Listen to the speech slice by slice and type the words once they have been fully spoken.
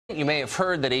You may have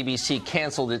heard that ABC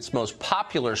canceled its most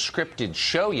popular scripted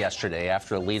show yesterday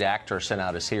after a lead actor sent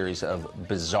out a series of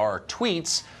bizarre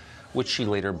tweets, which she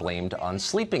later blamed on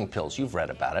sleeping pills. You've read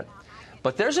about it.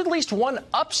 But there's at least one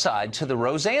upside to the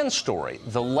Roseanne story.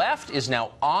 The left is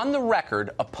now on the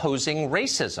record opposing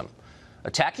racism.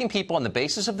 Attacking people on the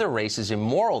basis of their race is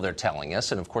immoral, they're telling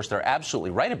us, and of course they're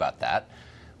absolutely right about that.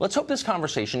 Let's hope this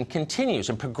conversation continues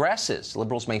and progresses.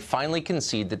 Liberals may finally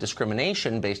concede that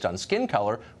discrimination based on skin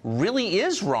color really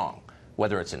is wrong,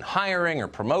 whether it's in hiring or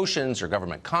promotions or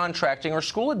government contracting or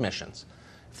school admissions.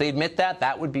 If they admit that,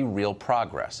 that would be real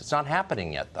progress. It's not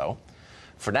happening yet, though.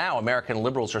 For now, American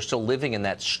liberals are still living in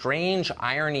that strange,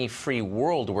 irony-free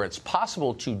world where it's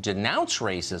possible to denounce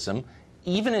racism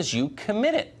even as you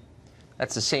commit it.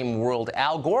 That's the same world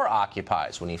Al Gore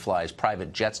occupies when he flies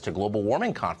private jets to global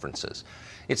warming conferences.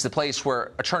 It's the place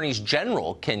where attorneys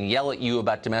general can yell at you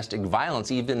about domestic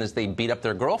violence even as they beat up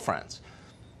their girlfriends.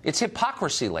 It's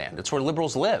hypocrisy land. It's where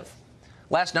liberals live.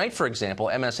 Last night, for example,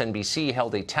 MSNBC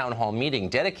held a town hall meeting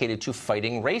dedicated to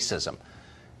fighting racism.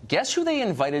 Guess who they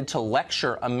invited to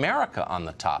lecture America on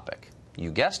the topic?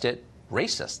 You guessed it,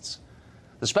 racists.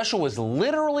 The special was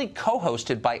literally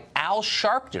co-hosted by Al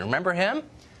Sharpton. Remember him?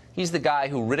 He's the guy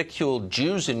who ridiculed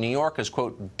Jews in New York as,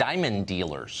 quote, diamond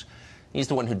dealers. He's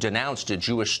the one who denounced a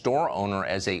Jewish store owner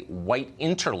as a white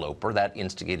interloper. That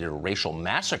instigated a racial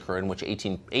massacre in which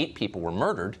 8 people were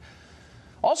murdered.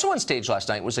 Also on stage last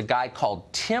night was a guy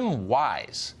called Tim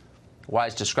Wise.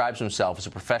 Wise describes himself as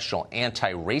a professional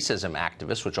anti-racism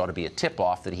activist, which ought to be a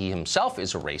tip-off that he himself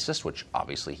is a racist, which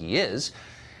obviously he is.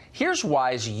 Here's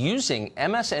Wise using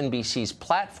MSNBC's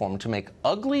platform to make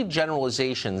ugly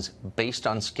generalizations based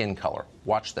on skin color.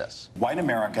 Watch this. White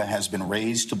America has been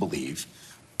raised to believe,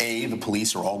 A, the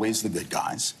police are always the good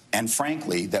guys, and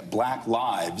frankly, that black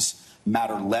lives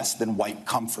matter less than white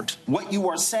comfort. What you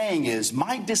are saying is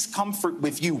my discomfort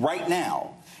with you right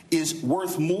now is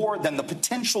worth more than the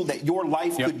potential that your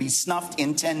life could be snuffed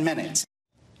in 10 minutes.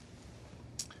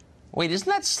 Wait, isn't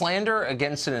that slander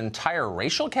against an entire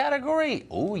racial category?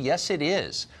 Oh, yes, it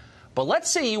is. But let's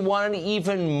say you want an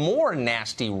even more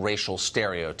nasty racial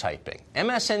stereotyping.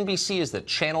 MSNBC is the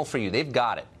channel for you. They've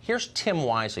got it. Here's Tim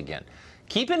Wise again.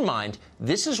 Keep in mind,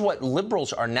 this is what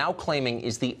liberals are now claiming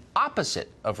is the opposite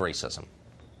of racism.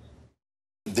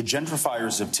 The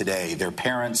gentrifiers of today, their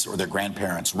parents or their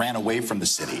grandparents ran away from the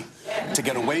city to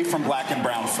get away from black and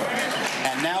brown folk.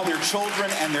 And now their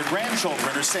children and their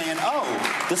grandchildren are saying,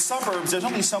 oh, the suburbs, there's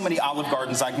only so many Olive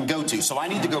Gardens I can go to, so I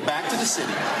need to go back to the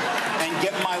city and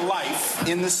get my life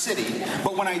in the city.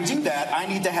 But when I do that, I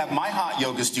need to have my hot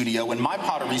yoga studio and my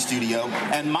pottery studio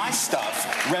and my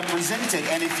stuff represented.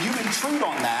 And if you intrude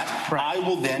on that, I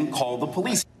will then call the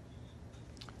police.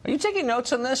 Are you taking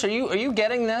notes on this? Are you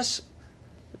getting this?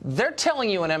 They're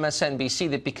telling you on MSNBC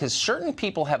that because certain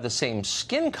people have the same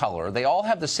skin color, they all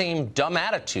have the same dumb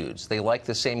attitudes. They like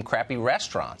the same crappy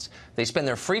restaurants. They spend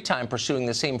their free time pursuing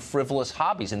the same frivolous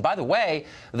hobbies. And by the way,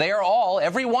 they are all,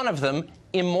 every one of them,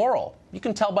 immoral. You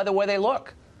can tell by the way they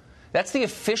look. That's the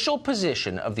official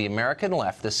position of the American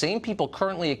left, the same people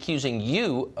currently accusing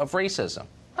you of racism.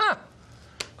 Huh.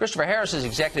 Christopher Harris is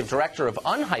executive director of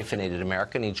Unhyphenated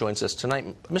America, and he joins us tonight.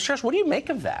 Mr. Harris, what do you make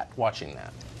of that, watching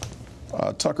that?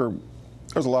 Tucker,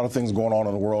 there's a lot of things going on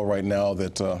in the world right now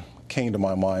that came to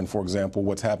my mind. For example,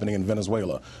 what's happening in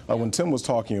Venezuela. When Tim was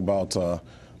talking about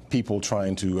people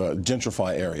trying to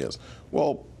gentrify areas.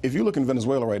 Well, if you look in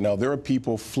Venezuela right now, there are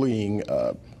people fleeing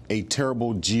a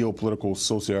terrible geopolitical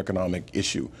socioeconomic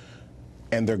issue,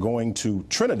 and they're going to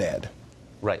Trinidad.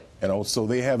 Right. You know, so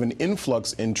they have an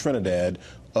influx in Trinidad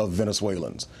of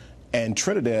Venezuelans. And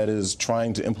Trinidad is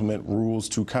trying to implement rules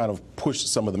to kind of push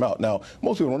some of them out. Now,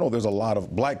 most people don't know there's a lot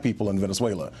of black people in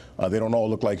Venezuela. They don't all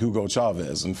look like Hugo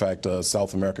Chavez. In fact,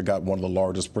 South America got one of the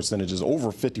largest percentages. Over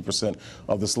 50%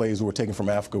 of the slaves who were taken from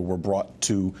Africa were brought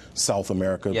to South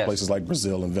America, yes, places like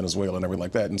Brazil and Venezuela and everything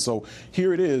like that. And so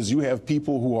here it is. You have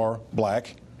people who are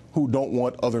black who don't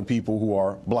want other people who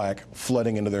are black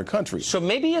flooding into their country. So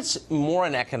maybe it's more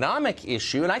an economic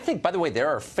issue. And I think, by the way, there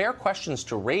are fair questions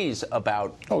to raise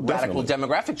about radical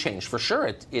demographic change. For sure,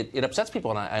 it upsets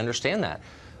people, and I understand that.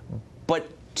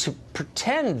 But to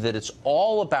pretend that it's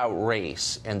all about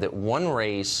race and that one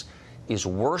race is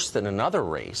worse than another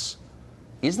race,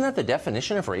 isn't that the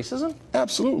definition of racism?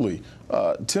 Absolutely.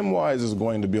 Tim Wise is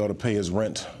going to be able to pay his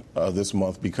rent this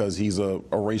month because he's a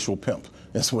racial pimp.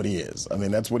 That's what he is. I mean,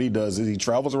 that's what he does. Is he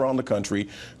travels around the country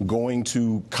going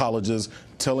to colleges,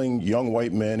 telling young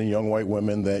white men and young white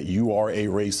women that you are a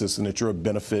racist and that you're a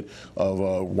benefit of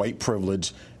white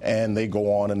privilege. And they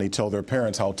go on and they tell their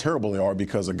parents how terrible they are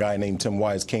because a guy named Tim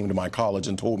Wise came to my college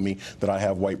and told me that I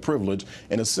have white privilege.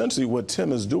 And essentially what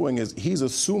Tim is doing is he's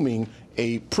assuming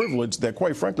a privilege that,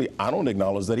 quite frankly, I don't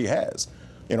acknowledge that he has.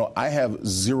 You know, I have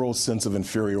zero sense of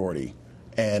inferiority.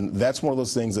 And that's one of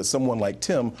those things that someone like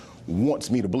Tim wants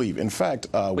me to believe. In fact,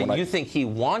 but you think he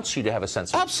wants you to have a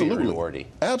sense of inferiority?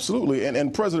 Absolutely.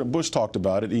 And President Bush talked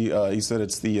about it. He said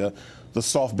it's the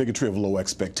soft bigotry of low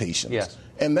expectations. Yes.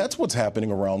 And that's what's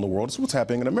happening around the world. It's what's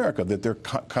happening in America, that they're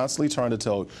constantly trying to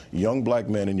tell young black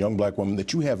men and young black women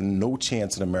that you have no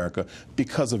chance in America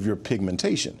because of your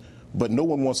pigmentation. But no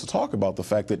one wants to talk about the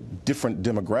fact that different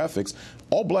demographics,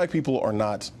 all black people are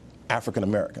not African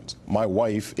Americans. My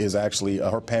wife is actually,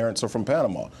 her parents are from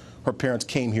Panama. Her parents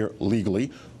came here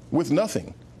legally with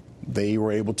nothing. They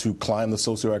were able to climb the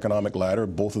socioeconomic ladder.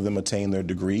 Both of them attained their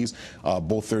degrees.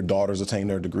 Both their daughters attained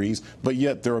their degrees. But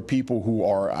yet there are people who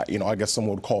are, you know, I guess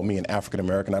someone would call me an African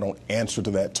American. I don't answer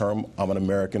to that term. I'm an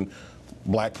American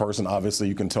black person. Obviously,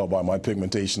 you can tell by my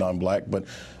pigmentation I'm black. But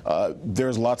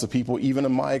there's lots of people, even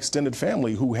in my extended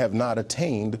family, who have not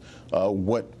attained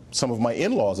what some of my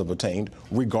in-laws have attained,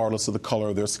 regardless of the color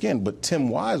of their skin. But Tim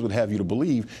Wise would have you to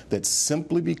believe that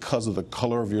simply because of the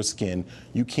color of your skin,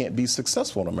 you can't be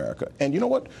successful in America. And you know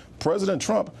what? President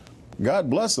Trump, God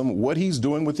bless him, what he's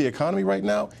doing with the economy right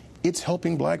now, it's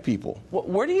helping black people.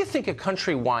 Where do you think a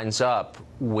country winds up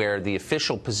where the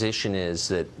official position is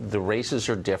that the races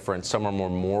are different, some are more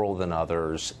moral than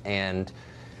others, and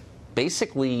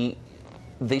basically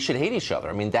they should hate each other?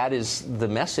 I mean, that is the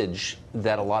message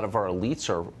that a lot of our elites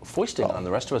are foisting on the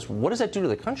rest of us. What does that do to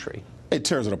the country? It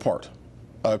tears it apart.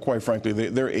 Quite frankly,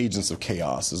 they're agents of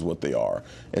chaos is what they are,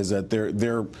 is that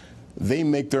they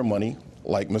make their money,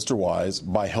 like Mr. Wise,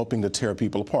 by helping to tear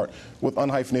people apart. With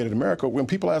Unhyphenated America, when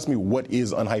people ask me what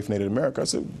is Unhyphenated America, I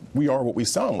said, we are what we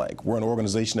sound like. We're an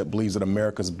organization that believes that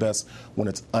America's best when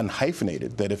it's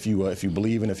unhyphenated, that if you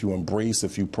believe and if you embrace,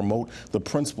 if you promote the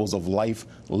principles of life,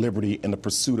 liberty, and the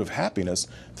pursuit of happiness,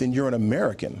 then you're an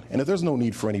American. And if there's no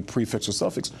need for any prefix or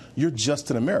suffix, you're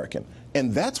just an American.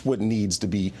 And that's what needs to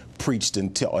be preached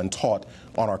and taught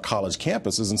on our college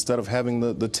campuses instead of having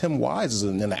the Tim Wises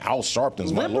and the Al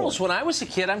Sharptons. Liberals, when I was a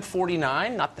kid, I'm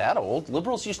 49, not that old.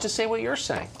 Liberals used to say what you're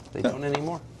saying. They don't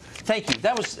anymore. Thank you.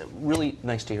 That was really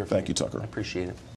nice to hear from you. Thank you, Tucker. I appreciate it.